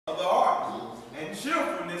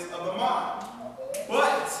drunkenness of the mind.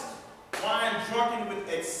 But wine drunken with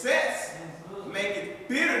excess maketh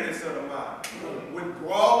bitterness of the mind, with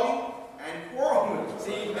brawling and quarreling.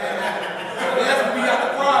 See, that's what we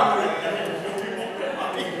got the problem with.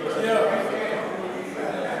 Yeah.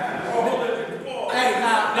 Hey,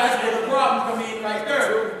 now that's where the problem comes in right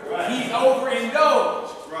there. Right. He's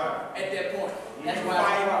overindulged. Right. At that point. That's why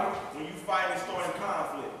it's a problem. When you fight and start in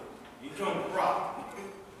conflict, you come to problem.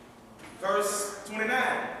 Verse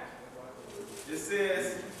 29. It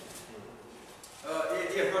says,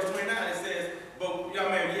 verse 29, it says,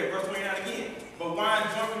 verse 29 again. But wine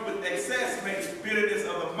drunken with excess makes bitterness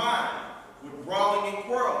of the mind, with brawling and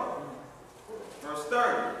quarreling. Verse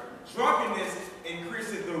 30. Drunkenness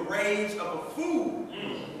increases the rage of a fool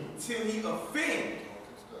till he offend.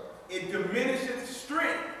 It diminishes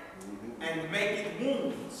strength and maketh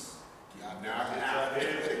wounds.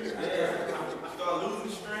 Start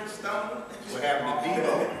losing strength, stumbling. What happened to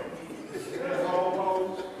Debo?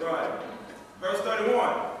 Right. Verse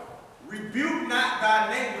 31. Rebuke not thy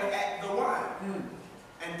neighbor at the wine,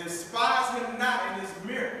 and despise him not in his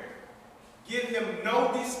mirror. Give him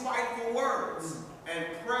no despiteful words, and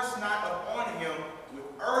press not upon him with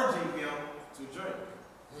urging him to drink.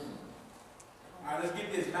 All right, let's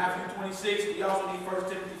get this. Matthew 26. We also need 1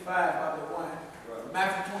 Timothy 5 about the wine. Right.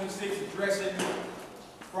 Matthew 26 addressing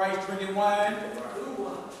Christ drinking wine.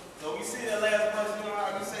 Right. So we see that last verse, you know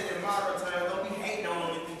how we say in modern terms, don't be hating on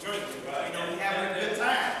them if you drinking, right? You know, we having a good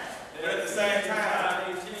time. But at the same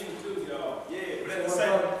time, 18 too, y'all. Yeah, but at the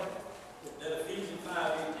same time, that Ephesians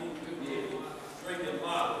 5:18 too, drinking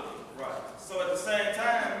moderately. Right. So at the same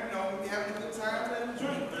time, you know, we having a good time, let them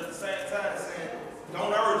drink. But at the same time, saying,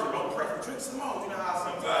 don't urge them, don't press them, drink some more. You know how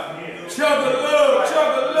sometimes chug a love,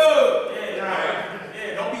 chug a love. Yeah, right.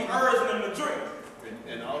 Yeah, don't be urging them to drink.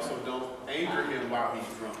 And also don't anger him while he's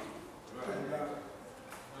drunk.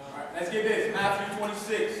 All right, let's get this. Matthew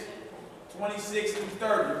 26, 26 through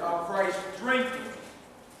 30 about Christ drinking.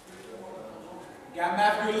 You got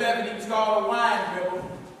Matthew 11, he was called a wine bibber,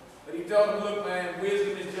 but he told him, look, man,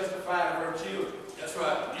 wisdom is justified of her children. That's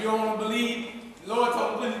right. You don't want to believe, the Lord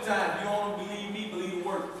told him plenty of times, you don't want to believe me, believe the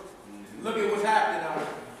word. Look at what's happening now.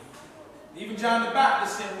 Even John the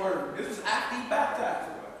Baptist sent word. This was after he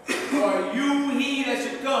baptized. Are you he that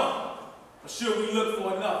should come? Or should we look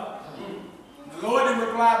for another? The Lord didn't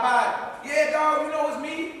reply back. Yeah, dog, you know it's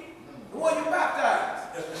me. The one you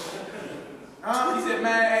baptized. He said,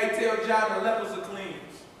 man, hey, tell John the lepers are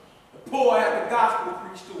cleansed. The poor have the gospel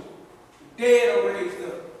preached to them. The dead are raised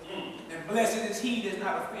up. And blessed is he that's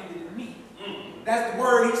not offended in me. That's the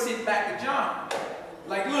word he sent back to John.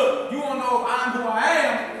 Like, look, you want to know if I'm who I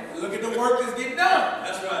am? Look at the work that's getting done.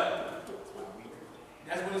 That's right.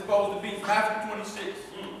 That's what it's supposed to be. Matthew 26.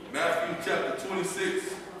 Matthew chapter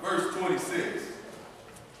 26, verse 26.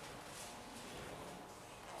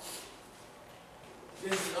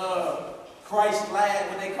 This is Christ's last,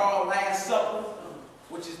 what they call Last Supper,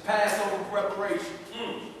 which is Passover preparation,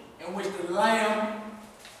 in which the lamb,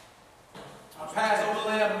 a Passover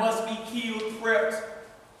lamb, must be killed, prepped,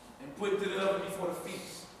 and put into the oven before the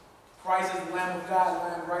feast. Christ is the Lamb of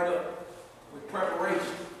God, lined right up with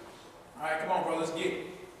preparation. All right, come on, bro, let's get it.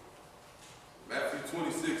 Matthew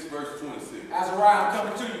 26, verse 26. Azariah, I'm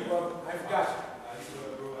coming to you, brother. I forgot you.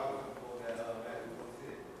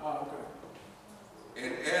 Oh, okay.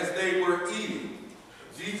 And as they were eating,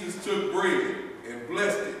 Jesus took bread and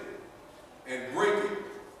blessed it and brake it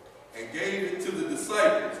and gave it to the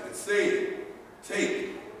disciples and said, take it,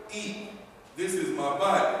 eat, this is my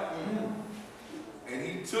body. And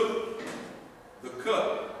he took the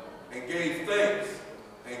cup and gave thanks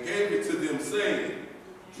and gave it to them, saying,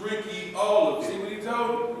 drink ye all of it. See what he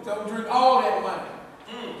told them? He told them drink all that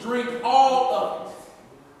wine. Drink all of it.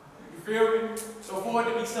 You feel me? So for it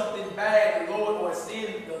to be something bad, the Lord or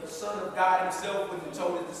sin, the Son of God himself would have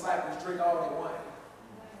told his disciples, drink all that wine.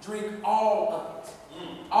 Drink all of it.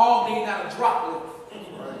 All means not a drop of it.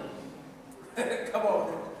 Right. Come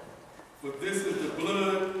on, man. For this is the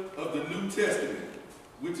blood of the New Testament,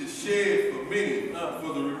 which is shed for many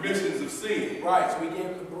for the remissions of sin. Right, so he gave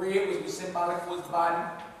him the bread, which was symbolic for his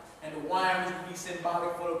body, and the wine, which would be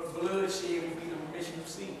symbolic for the blood shed, would be the remission of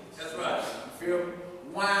sin. That's right. You feel me?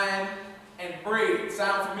 Wine and bread.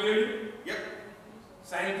 Sound familiar? Yep.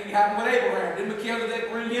 Same thing happened with Abraham. Didn't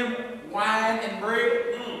Melchizedek bring him wine and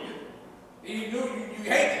bread? You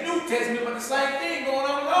hate the New Testament, but the same thing going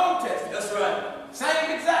on in the Old Testament. That's right.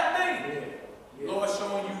 Same exact thing. Lord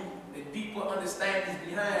showing you the deeper understandings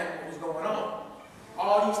behind what was going on.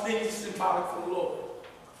 All these things are symbolic for the Lord.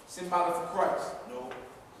 Symbolic for Christ. No.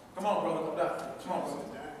 Come on, brother. Come down. Come on, brother.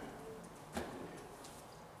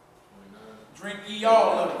 Drink ye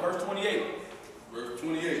all of it. Verse 28. Verse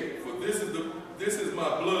 28. For this is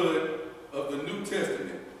my blood of the New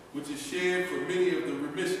Testament, which is shed for many of the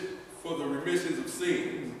remissions of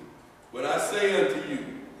sins. But I say unto you,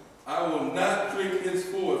 I will not drink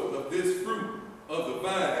henceforth of this fruit of the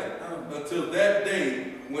vine until that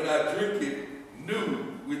day when I drink it new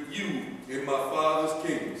with you in my Father's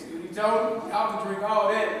kingdom. See what he told him? Y'all can drink all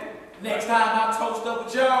that. Next time I toast up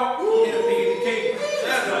with y'all, it'll be in the kingdom.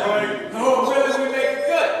 That's right. Lord willing, we make it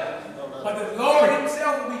good. But the Lord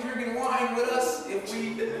himself will be drinking wine with us if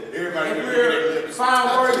we're find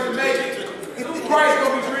words to make it. Christ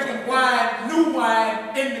going to be drinking wine, new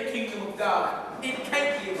wine, in the kingdom of God. It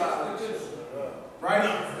can't be about it. Right?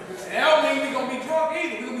 And that don't mean we're going to be drunk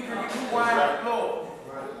either. We're going to be drinking new wine with the Lord.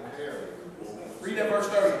 Read that verse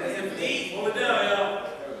 30. That's it. Hold it down, y'all.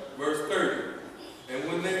 Verse 30. And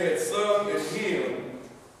when they had sung and hymned,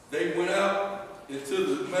 they went out into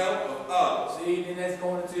the Mount of Olives. See, then that's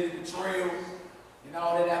going into the betrayal and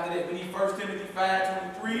all that after that. We need 1 Timothy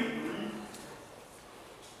 5:23.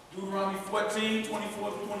 Deuteronomy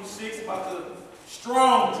 14:24-26 about the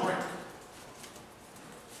strong drink.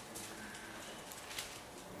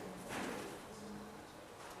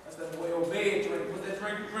 That's that boy Obed drink. What's that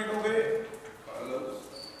drink you drink, Obed?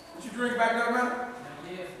 What you drink back there, man?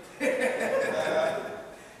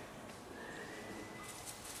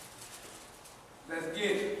 Let's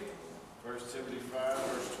get it. 1 Timothy 5,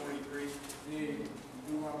 verse 23. Yeah,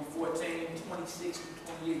 Deuteronomy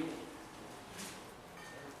 14:26-28.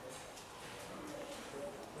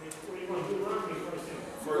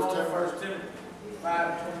 First Timothy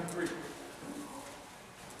 5:23.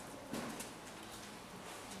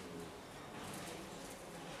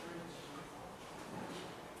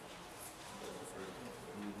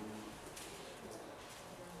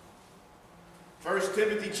 First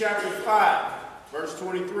Timothy chapter 5, verse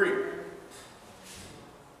 23.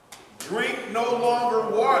 Drink no longer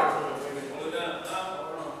water. Hold it down.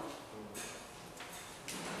 Hold on.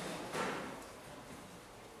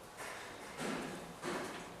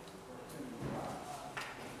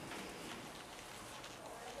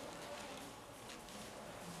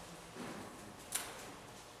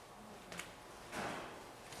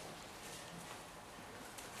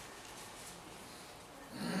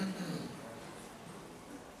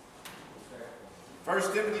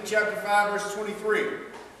 First Timothy chapter 5, verse 23.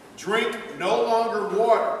 Drink no longer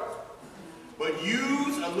water, but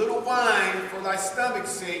use a little wine for thy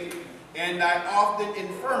stomach's sake and thy often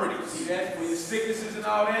infirmities. See that? For your sicknesses and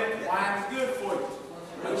all that, wine is good for you.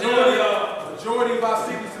 Majority of our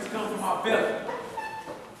sicknesses come from our belly.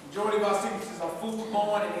 Majority of our sicknesses are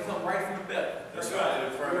food-borne and they come right from the belly. That's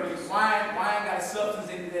right. Wine got a substance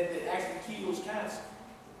in it that actually kills cancer.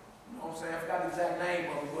 You know what I'm saying? I forgot the exact name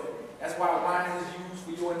of it, but that's why wine is used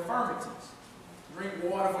for your infirmities. Drink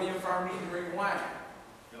water for your infirmity and drink wine.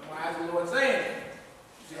 Why is the Lord saying it?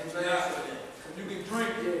 You see what I'm saying? You can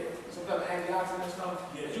drink some type of antioxidant or something,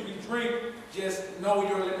 but you can drink, just know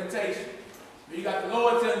your limitation. You got the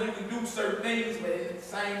Lord telling you can do certain things, but in the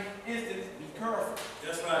same instance, be careful.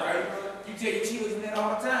 That's right. Right? You tell your children that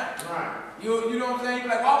all the time. Right. You know what I'm saying? You're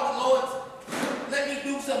like, why would the Lord let me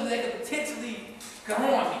do something that could potentially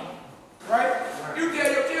harm me? Right? You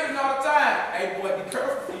tell your children all the time, hey boy, be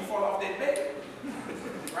careful before you fall off that bed.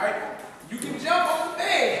 Right? You can jump on the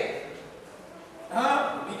bed.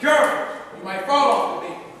 Be careful. You might fall off the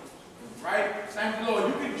bed. Right? Same with the Lord.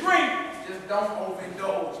 You can drink, just don't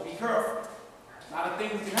overindulge. Be careful. A lot of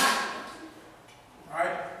things can happen.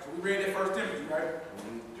 Alright? So we read that 1 Timothy, right?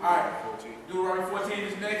 Alright. Deuteronomy 14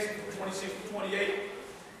 is next, 26-28.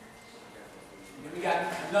 Then we got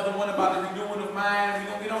another one about the renewing of mind. We're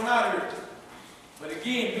going to get on out of here. But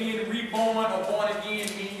again, being reborn or born again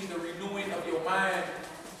means the renewing of your mind.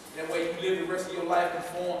 That way you live the rest of your life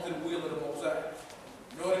conformed to the will of the Most High.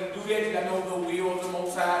 In order to do that, you got to know the will of the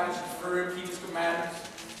Most High, which is firm, keep His commandments.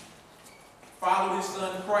 Follow His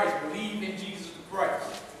Son Christ. Believe in Jesus the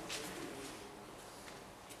Christ.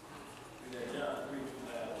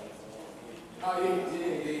 Oh, yeah.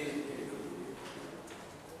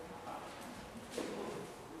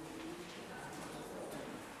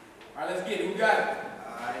 All right, let's get it. Who got it?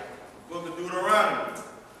 All right. Book of Deuteronomy,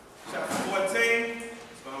 chapter 14,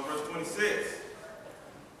 verse 26.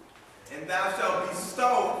 And thou shalt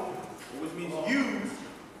bestow, which means use,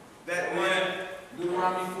 that money.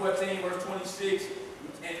 Deuteronomy 14, verse 26.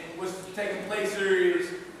 And what's taking place here is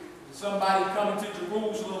somebody coming to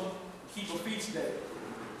Jerusalem to keep a feast day.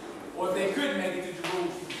 Or if they couldn't make it to Jerusalem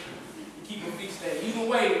to keep a feast day. Either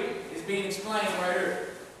way, it's being explained right here.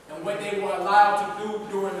 And what they were allowed to do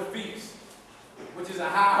during the feast, which is a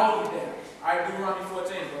high holy day. All right, Deuteronomy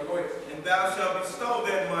 14, bro. Go ahead. And and thou shalt bestow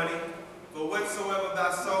that money for whatsoever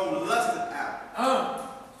thy soul lusteth after,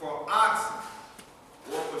 for oxen,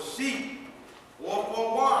 or for sheep, or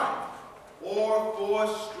for wine, or for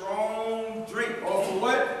strong drink. Or for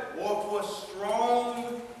what? Or for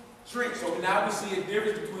strong drink. So now we see a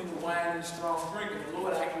difference between the wine and the strong drink, and the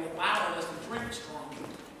Lord actually allowed us to drink strong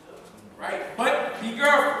drink. Right? But be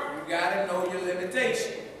careful. You gotta know your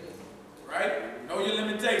limitation. Right? Know your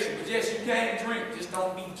limitation. But yes, you can drink, just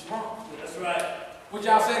don't be drunk. That's right. What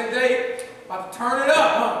y'all say today? About to turn it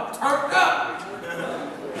up, huh? Turned up.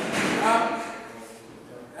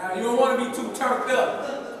 Now you don't want to be too turned up.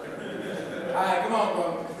 Alright, come on,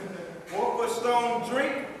 bro. Or for strong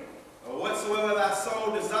drink, or whatsoever thy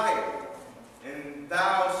soul desire, and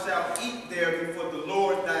thou shalt eat there before the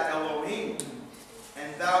Lord thy Elohim,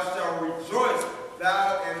 and thou shalt rejoice,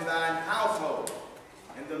 thou and thine household,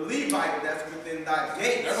 and the Levite that's within thy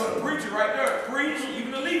gates. They're going to preach it right there. Preach,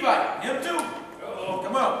 even the Levite, him too.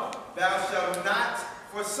 Come on. Thou shalt not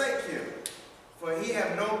forsake him, for he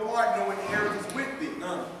have no part, no inheritance with thee.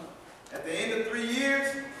 At the end of 3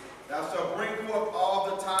 years, thou shalt bring forth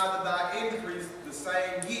all the tithe of thy increase the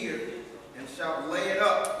same year, and shalt lay it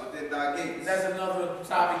up within thy gates. That's another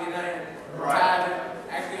topic in hand. Right. Tithing.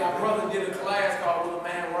 Actually, our brother did a class called Will a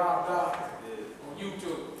Man Rob God on YouTube.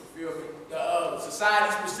 You feel me? The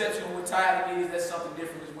society's perception of what tithing is, that's something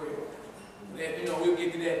different as well. That, you know, we'll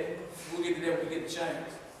get to that. We'll get to that when we get the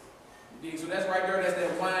change. So that's right there. That's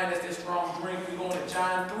that wine. That's that strong drink. We're going to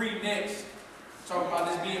John 3 next. Talking about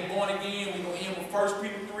this being born again. We're going to end with 1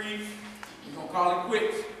 Peter 3. We're going to call it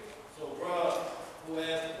quits. So, Rob, who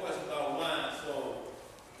asked the question about wine, so,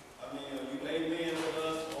 I mean, are you amen with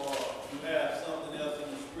us, or you have something else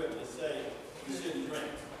in the script to say you shouldn't drink?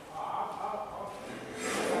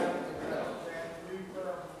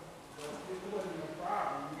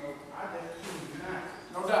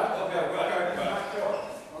 No doubt. Okay, right.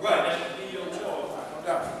 Right, that should be your choice. No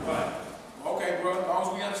doubt. Right. Okay, bro. As long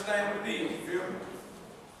as we understand what it is, you feel me?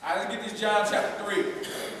 All right, let's get this John chapter 3.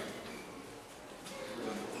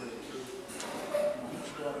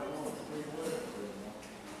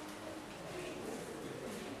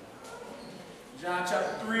 John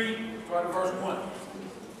chapter 3, start at verse 1.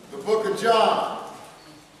 The book of John,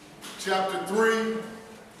 chapter 3,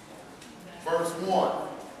 verse 1.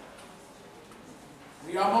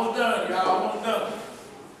 We almost done, y'all. Almost done.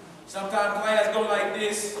 Sometimes class go like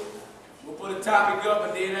this. We'll put a topic up,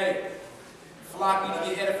 and then, hey, flock need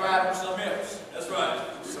to get edified on something else. That's right.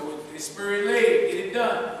 So it's spirit-led. Get it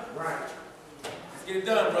done. Right. Let's get it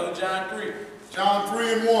done, brother. John 3. John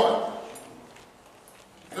 3 and 1.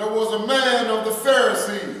 There was a man of the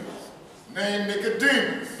Pharisees named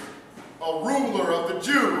Nicodemus, a ruler of the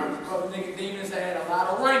Jews. Brother Nicodemus had a lot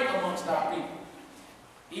of rank amongst our people.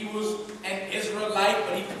 He was an Israelite,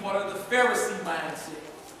 but he was part of the Pharisee mindset.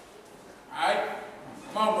 Alright?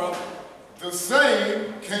 Come on, brother. The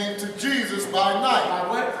same came to Jesus by night. By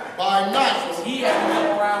what? By night. So he had to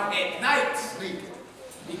come around at night.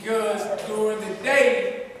 Because during the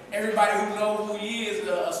day, everybody who knows who he is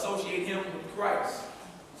associate him with Christ.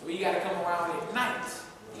 So he got to come around at night.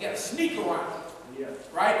 He got to sneak around. Yeah.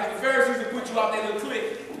 Right? Because the Pharisees will put you out their little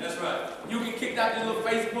clique. That's right. You get kicked out your little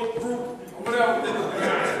Facebook group or whatever.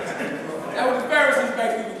 That was the Pharisees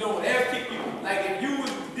basically was doing. They'll kick you. Like if you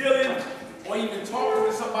was dealing or even talking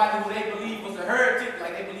to somebody who they believe was a heretic,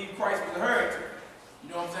 like they believe Christ was a heretic. You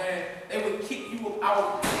know what I'm saying? They would kick you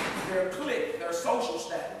out their clique, their social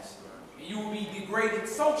status. And you would be degraded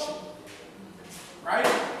socially. Right?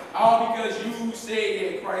 All because you said,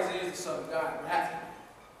 yeah, Christ is the Son of God.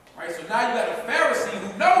 Right? So now you got a Pharisee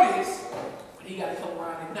who know this, but he got to come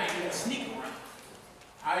around at night. He got to sneak around.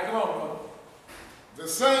 All right, come on, bro. The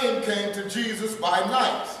same came to Jesus by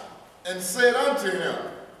night and said unto him,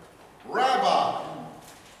 Rabbi,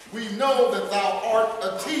 we know that thou art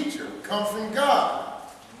a teacher come from God,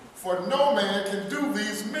 for no man can do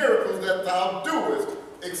these miracles that thou doest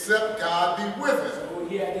except God be with him. So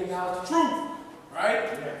he had to acknowledge the truth. Right?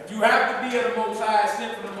 Yeah. You have to be of the Most High,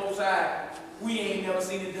 sent from the Most High. We ain't never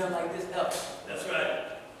seen it done like this ever. That's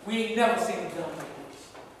right. We ain't never seen it done like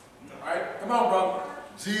this. All right? Come on, brother.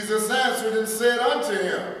 Jesus answered and said unto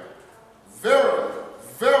him, Verily,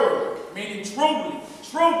 verily. Meaning truly,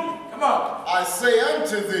 truly. Come on. I say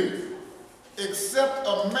unto thee, except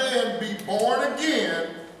a man be born again,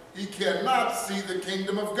 he cannot see the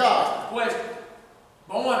kingdom of God. Question.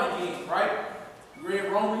 Born again, right? You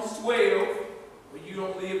read Romans 12. But you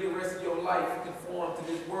don't live the rest of your life conformed to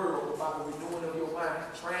this world by the renewing of your mind.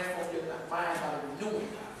 Transform your mind by the renewing.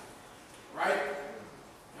 Right?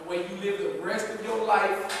 And when you live the rest of your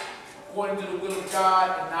life according to the will of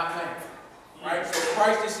God and not man. Right? So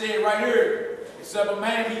Christ just said right here, except a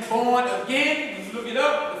man be born again, when you look it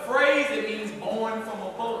up, the phrase, it means born from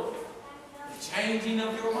above. The changing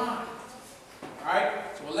of your mind. Right?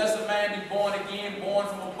 So unless a man be born again, born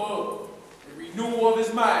from above, the renewal of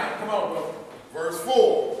his mind. Come on, brother. Verse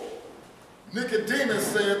 4. Nicodemus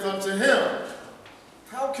saith unto him,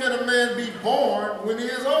 how can a man be born when he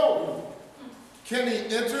is old? Can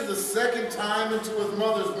he enter the second time into his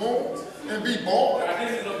mother's womb and be born? Now,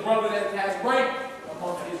 this is a brother that has rank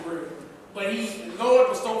amongst his brethren. But the Lord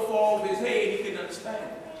was so far over his head, he couldn't understand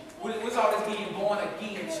it. What's all this being born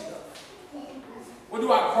again stuff? What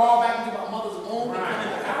do I crawl back into my mother's womb?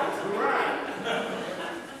 Right.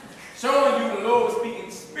 Showing you the Lord was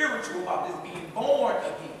speaking spiritual about this being born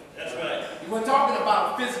again. That's right. He wasn't talking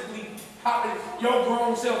about physically hopping, your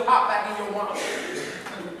grown self hop back in your mom.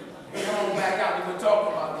 Come on back out. He wasn't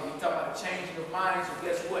talking about that. He talking about the changing of mind. So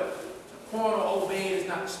guess what? The carnal obeying is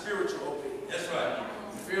not the spiritual obeying. That's right.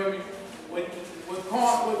 You feel me? What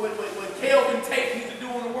Kelvin Tate used to do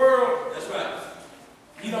in the world, That's right.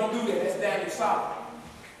 he don't do that. That's Daniel Solomon.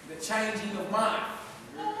 The changing of mind.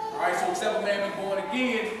 Alright, so except a man be born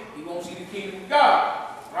again, he won't see the kingdom of God.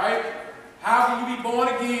 Right? How can you be born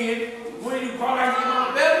again when you crawl out of your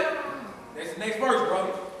mama's belly? That's the next verse,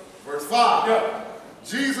 brother. Verse 5. Yeah.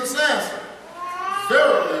 Jesus answered,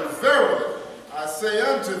 verily, verily, I say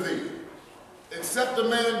unto thee, except a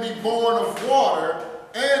man be born of water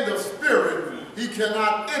and of spirit, he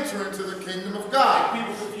cannot enter into the kingdom of God.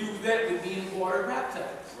 People confuse that with being water baptized.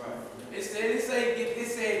 Right. It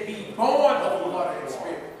said be born of water and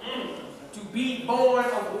spirit. To be born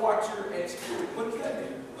of water and spirit. What does that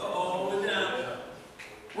mean? Hold it down.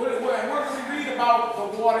 Where do we read about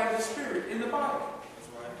the water and the spirit in the Bible?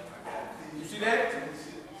 You see that?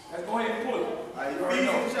 Let's go ahead and pull it.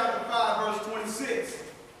 Ephesians chapter 5, verse 26.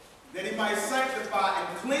 That he might sanctify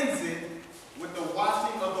and cleanse it with the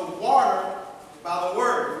washing of the water by the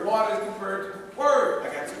word. The water is compared to the word.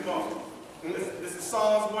 I got 2 more. This is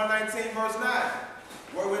Psalms 119, verse 9.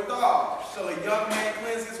 Wherewithal shall a young man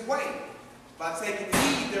cleanse his way, by taking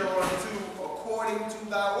heed thereunto according to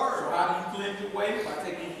thy word. So how do you cleanse your way? By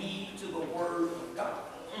taking heed to the word of God.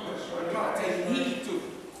 By taking heed to it.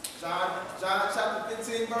 John chapter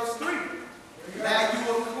 15, verse 3. Now you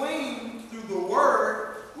are clean through the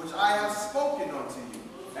word which I have spoken unto you.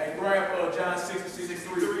 Hey, grab John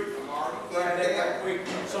 6:63. I'm already Grab that right quick.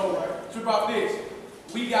 So, it's about this.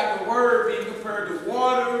 We got the word being compared to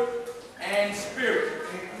water and spirit.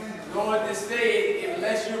 The Lord just said,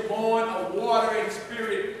 unless you're born of water and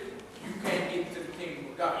spirit, you can't get into the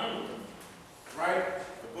kingdom of God. Right?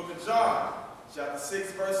 The book of John, chapter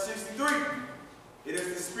 6, verse 63. It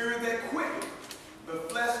is the spirit that quickens, the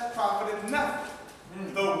flesh profiteth nothing.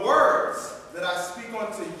 The words that I speak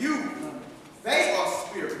unto you, they are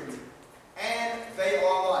spirit, and they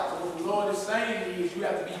are life. So what the Lord is saying is you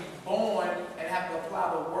have to be born and have to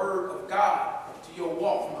apply the word of God to your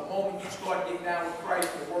walk. From the moment you start getting down with Christ,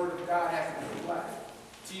 the word of God has to be applied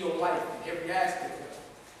to your life in every aspect of it.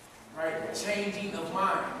 Right? Changing of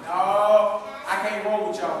mind. No, I can't roll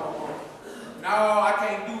with y'all no more. No, I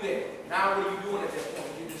can't do that. Now what are you doing at that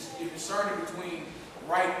point? You're discerning between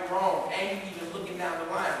right and wrong, and you even looking down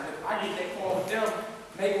the line. If I get that call with them,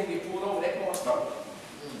 they gonna get pulled over. That car's stolen.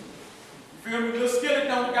 You feel me? Little Skillet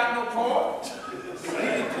don't got no car. He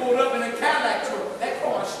get pulled up in a Cadillac truck. That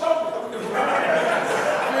car is stolen. You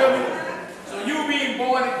feel me? So you being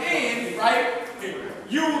born again, right?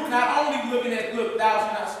 You not only looking at, look, thou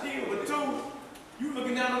shalt not steal, but 2, you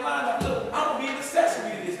looking down the line like, look, I'm gonna be an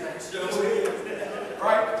accessory to this thing.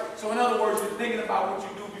 Right? So in other words, you're thinking about what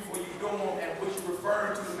you do before you do them, and what you're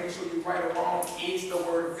referring to make sure you're right or wrong is the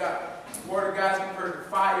word of God. The word of God is compared to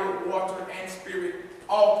fire, water, and spirit.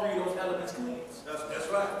 All 3 of those elements cleanse. That's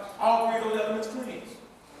right. All 3 of those elements cleanse.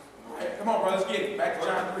 All right, come on, bro, let's get it. Back to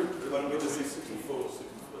John 3. We're going to go to 64.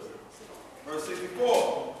 Verse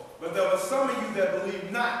 64. But there were some of you that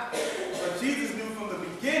believed not. But Jesus knew from the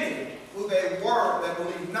beginning who they were that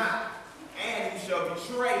believed not, and who shall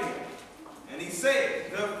betray him. And he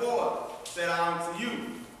said, therefore said I unto you,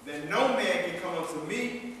 that no man can come unto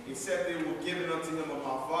me except it were given unto him of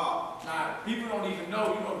my Father. Now, people don't even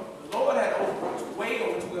know, the Lord had way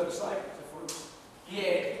over 12 disciples at first. He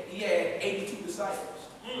had 82 disciples.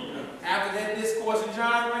 After that discourse in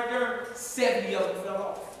John right there, 70 of them fell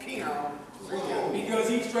off. Because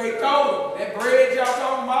he straight told them, that bread y'all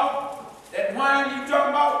talking about, that wine you talking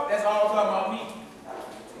about, that's all talking about me.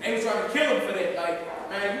 They was trying to kill him for that. Like,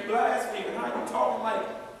 man, you blaspheming. How you talking like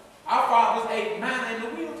our fathers ate manna in the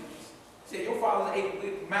wilderness? He said, your fathers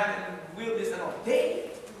ate manna in the wilderness and are dead.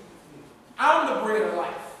 I'm the bread of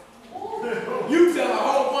life. You tell a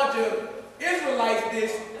whole bunch of Israelites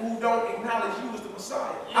this who don't acknowledge you as the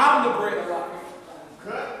Messiah. I'm the bread of life.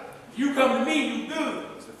 Okay. You come to me, you good.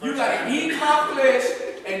 You got to eat my flesh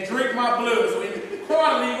and drink my blood. So in the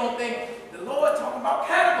corner, you're going to think, the Lord talking about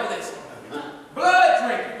cannibalism. Blood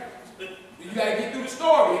drinking. You got to get through the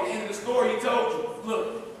story. At the end of the story, he told you,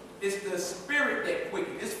 look, it's the spirit that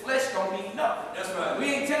quickens. This flesh don't mean nothing. That's right. We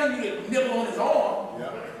ain't telling you to nibble on his arm.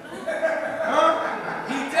 Yeah. Huh?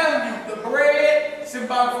 He's telling you the bread,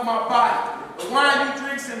 symbolic for my body. The wine you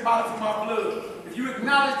drink, symbolic for my blood. If you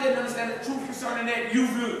acknowledge that and understand the truth concerning that, you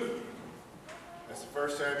good. That's the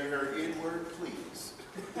first time you heard N-word, please.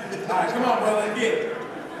 All right, come on, brother, let's get it.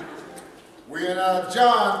 We're in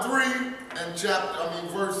John 3 and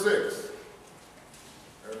verse 6.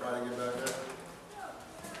 Everybody get back there?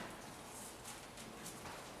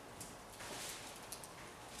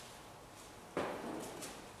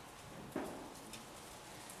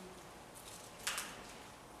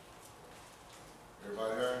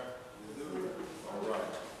 Everybody heard? All right.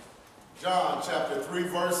 John chapter 3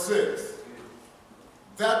 verse 6.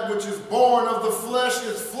 That which is born of the flesh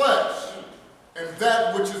is flesh, and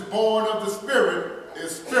that which is born of the Spirit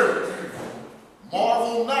is spirit.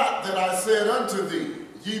 Marvel not that I said unto thee,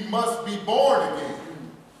 ye must be born again.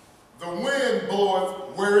 The wind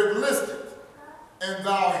bloweth where it listeth, and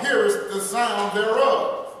thou hearest the sound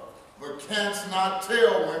thereof, but canst not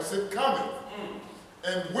tell whence it cometh,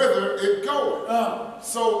 and whither it goeth.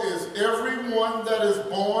 So is everyone that is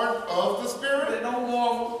born of the Spirit. Don't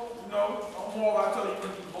marvel, don't marvel. I told you you're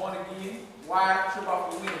going to be born again. Why trip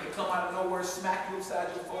off the wind? It come out of nowhere, smack you upside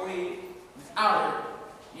your forehead. It's out of here.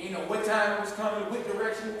 You didn't know what time it was coming, what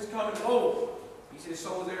direction it was coming. Oh, he said,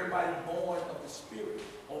 so is everybody born of the Spirit,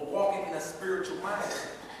 or walking in a spiritual mindset.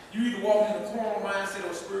 You either walking in a carnal mindset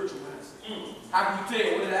or a spiritual mindset. How can you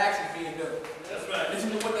tell what the actions being done? That's right. Listen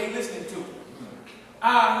to what they listening to.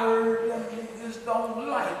 I heard them niggas don't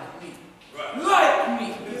like me. Right. Like me.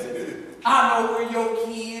 I know where your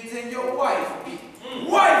kids and your wife be.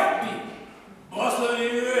 Wife be. Bustle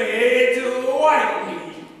in your head to wife me.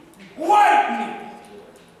 Wife me.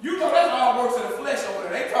 You know that's all works of the flesh over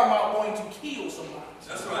there. They talking about going to kill somebody.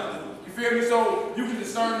 That's right. You feel me? So you can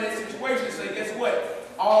discern that situation and say, guess what?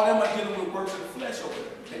 All of them are dealing with works of the flesh over there.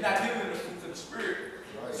 They're not dealing with the fruits of the Spirit.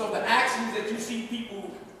 Right. So the actions that you see people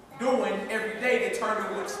doing every day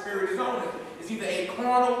determine what spirit is on it. It's either a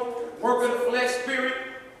carnal work of the flesh spirit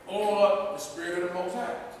or the Spirit of the Most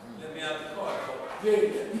High. Let me out the car. Yeah,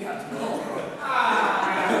 let me out the car.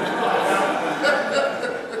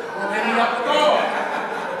 Let me out the car.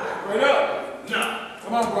 Straight up. No.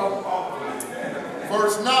 Come on, brother.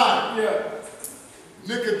 Verse 9. Yeah.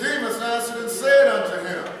 Nicodemus answered and said unto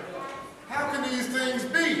him, how can these things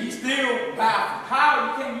be? He's still baffled.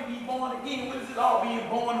 How can you be born again? What is it all being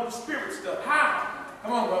born of the Spirit stuff? How?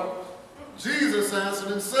 Come on, brother. Jesus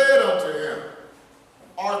answered and said unto him,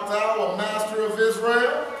 art thou a master of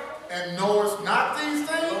Israel, and knowest not these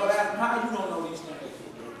things? Lord, ask him, how you don't know these things?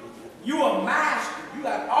 You a master. You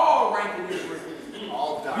got all rank in Israel. You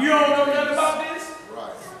don't know nothing about this?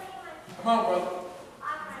 Right. Come on, brother.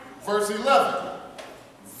 Verse 11.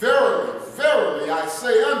 Verily, verily, I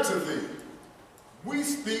say unto thee, we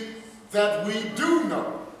speak that we do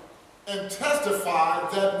know, and testify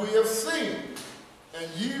that we have seen, and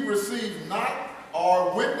ye receive not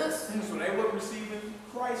our witness? So they were receiving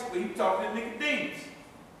Christ, but he talking to Nicodemus.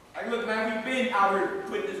 Like, look, man, we've been out here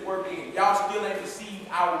putting this work in. Y'all still ain't received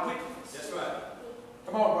our witness. That's right.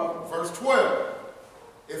 Come on, brother. Verse 12.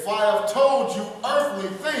 If I have told you earthly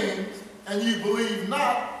things, and ye believe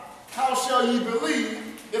not, how shall ye believe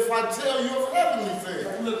if I tell you of heavenly things?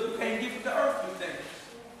 Like, look, you can't get with the earthly things.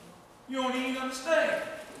 You don't even understand.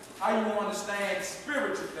 How you want to understand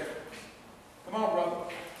spiritual things? Come on, brother.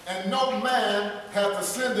 And no man hath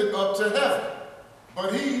ascended up to heaven,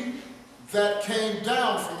 but he that came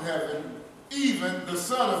down from heaven, even the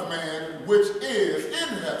Son of Man, which is in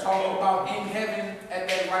heaven. Talking about in heaven at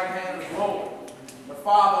that right hand of the Lord, the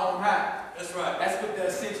Father on high. That's right. That's what the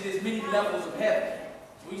ascension is, many levels of heaven.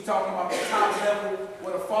 So he's talking about the top level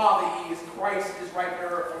where the Father is. Christ is right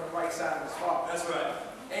there on the right side of his Father. That's right.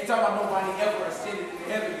 Ain't talking about nobody ever ascended into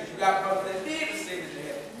heaven, because you got brothers that did ascend into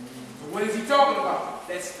heaven. So what is he talking about?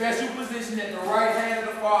 That special position at the right hand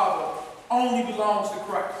of the Father only belongs to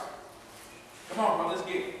Christ. Come on, bro, let's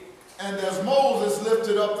get it. And as Moses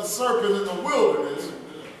lifted up the serpent in the wilderness,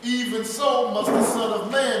 even so must the Son of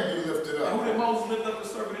Man be lifted And up. who did Moses lift up the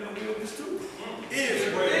serpent in the wilderness to?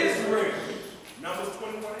 Israel. Numbers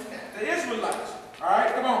 21 and The Israelites. All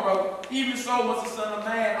right, come on, brother. Even so must the Son of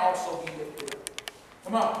Man also be lifted up.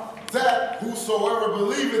 Come on. That whosoever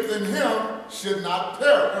believeth in him should not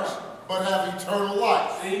perish, but have eternal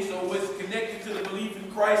life. See, so what's connected to the belief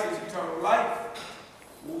in Christ is eternal life.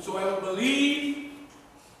 Whosoever believes, you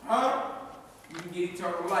can get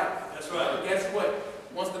eternal life. That's right. But guess what?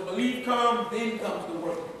 Once the belief comes, then comes the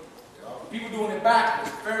work. People doing it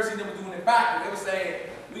backwards. The Pharisees were doing it backwards. They were saying,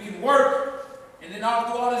 we can work, and then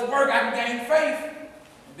I'll do all this work, I can gain faith,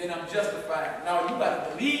 and then I'm justified. No, you got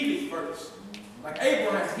to believe it first. Like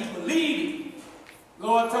Abraham, he believed it.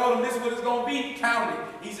 Lord told him this is what it's going to be, count it.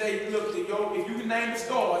 He said, look, if you can name the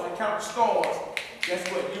stars and count the stars, guess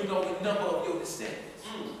what? You know the number of your descendants.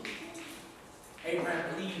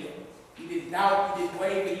 Abraham believed it. He didn't doubt, he didn't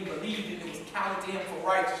waver, he believed it, and it was counted to him for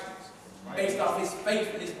righteousness, based off his faith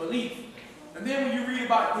and his belief. And then when you read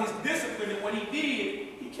about his discipline and what he did,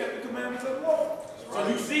 he kept the commandments of the Lord. So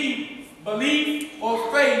you see, belief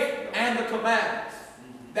or faith and the commandments.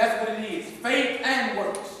 That's what it is. Faith and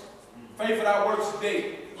works. Faith without works is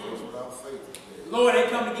dead. Lord ain't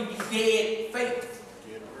come to give you dead faith.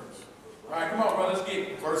 All right, come on, brother, let's get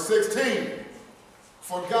it. Verse 16.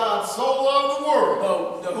 For God so loved the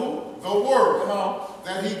world. The who? The world. Come on.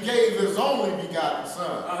 That he gave his only begotten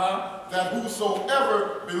Son. That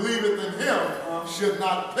whosoever believeth in him should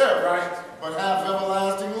not perish, but have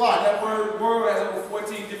everlasting life. That word world has over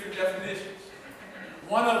 14 different definitions.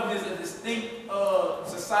 One of them is a distinct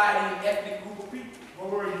society and ethnic group of people.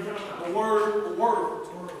 What word are you talking about? The word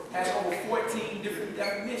has over 14 different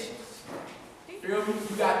definitions. Feel me?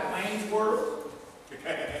 You got Wayne's world,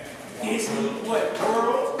 Disney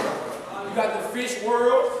world. You got the fish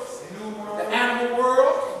world, the animal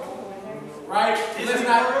world, right? Let's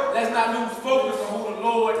not lose focus on who the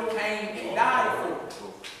Lord came and died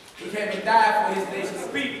for. He came and died for his nation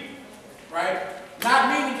of people, right? Not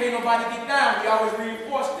meaning can't nobody get down. We always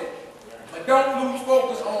reinforce that. But don't lose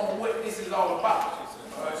focus on what this is all about.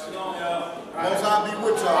 All right, shalom, y'all. Most I be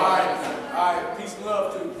with y'all. All right, peace and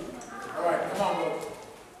love to you. All right, come on, brother.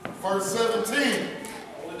 Verse 17.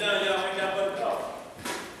 Hold it down, y'all. Ain't got but talk.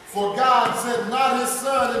 For God sent not his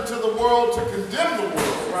Son into the world to condemn the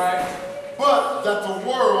world, Right. but that the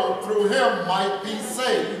world through him might be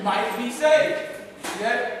saved. You might be saved. See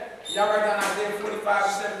that? Y'all write down Isaiah 45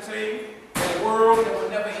 and 17. That world that will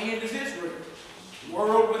never end is Israel.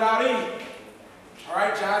 World without end. All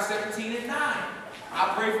right, John 17 and 9.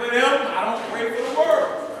 I pray for them. I don't pray for the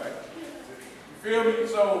world. Right. You feel me?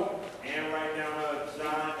 So, And write down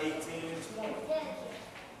John 18 and 20.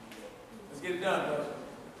 let's get it done, brother.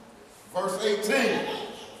 Verse 18.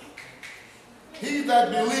 He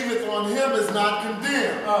that believeth on him is not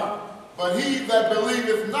condemned, but he that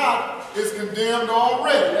believeth not is condemned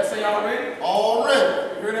already. Did I say already?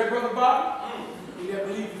 Already. You heard that, Brother Bob? He that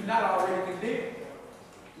believes is not already condemned.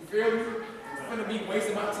 You feel me? I'm going to be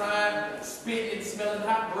wasting my time spitting and smelling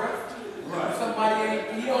hot breath. Right.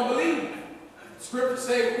 Somebody he don't believe. Scripture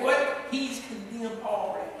say what? He's condemned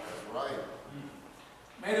already. Right.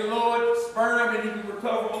 May the Lord spurn him and he can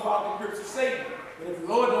recover him about the grips of Satan. But if the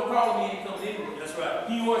Lord don't call him, he ain't coming in. That's right.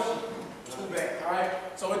 He wants you. Too bad. All right?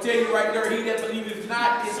 So I tell you right there, he that believeth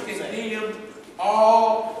not is condemned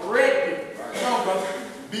already. Come on, brother.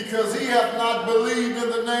 Because he hath not believed in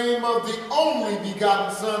the name of the only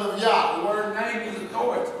begotten Son of Yahweh. The word name is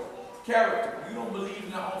authority, character. You don't believe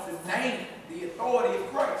in the office name, the authority of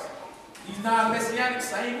Christ. He's non-messianic,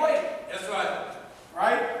 same way. That's right.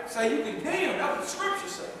 Right? Say you condemn. That's what the scripture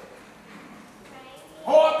says.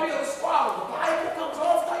 Hard pill to swallow. The Bible comes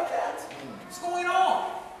off like that. What's going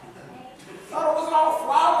on? Thought it wasn't all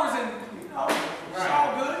flowers and, it's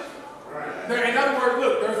all good. Right. There, in other words,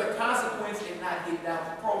 look, there's a consequence in not getting down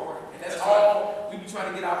the program. And that's all we be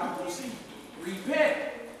trying to get our people to see. Repent.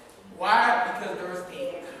 Why? Because there's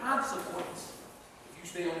a consequence if you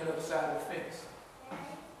stay on the other side of the fence.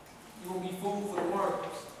 You're going to be food for the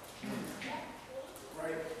worms.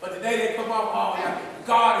 Right? But today they come up, oh yeah,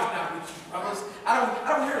 God is not with you, brothers. I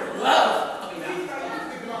don't hear love coming out.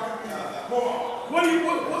 What do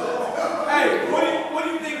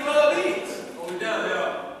you think love is? Hold it down,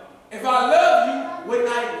 y'all. If I love you, wouldn't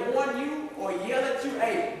I warn you or yell at you?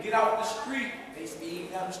 Hey, get out the street. They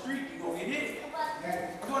speed down the street, you're going to get hit.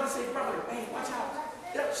 I'm going to say, brother, hey, watch out.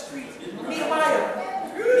 Get out the street.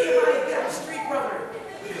 Nehemiah, get out the street, brother.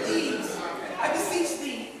 Please. I beseech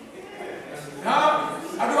thee. Huh?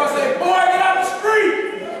 I do I say, boy, get out the street.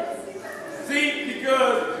 See,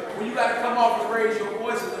 because when you got to come off and raise your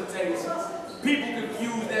voice in temptations, people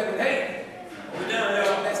confuse that with hate.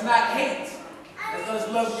 That's not hate. That's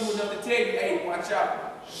us loving you enough to tell you, hey, watch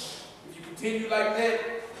out. If you continue like that,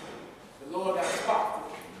 the Lord got a spot for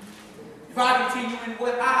you. If I continue in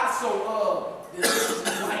what I so this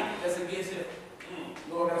is right, that's against him,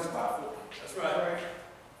 the Lord got a spot for you. That's right.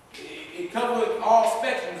 It covers all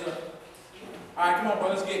spectrums of it. right, come on, bro,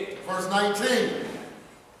 let's get it. Verse 19.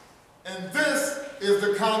 And this is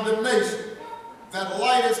the condemnation, that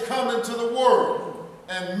light has come into the world,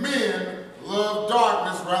 and men love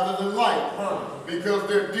darkness rather than light, because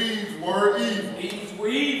their deeds were evil. Deeds were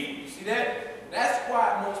evil.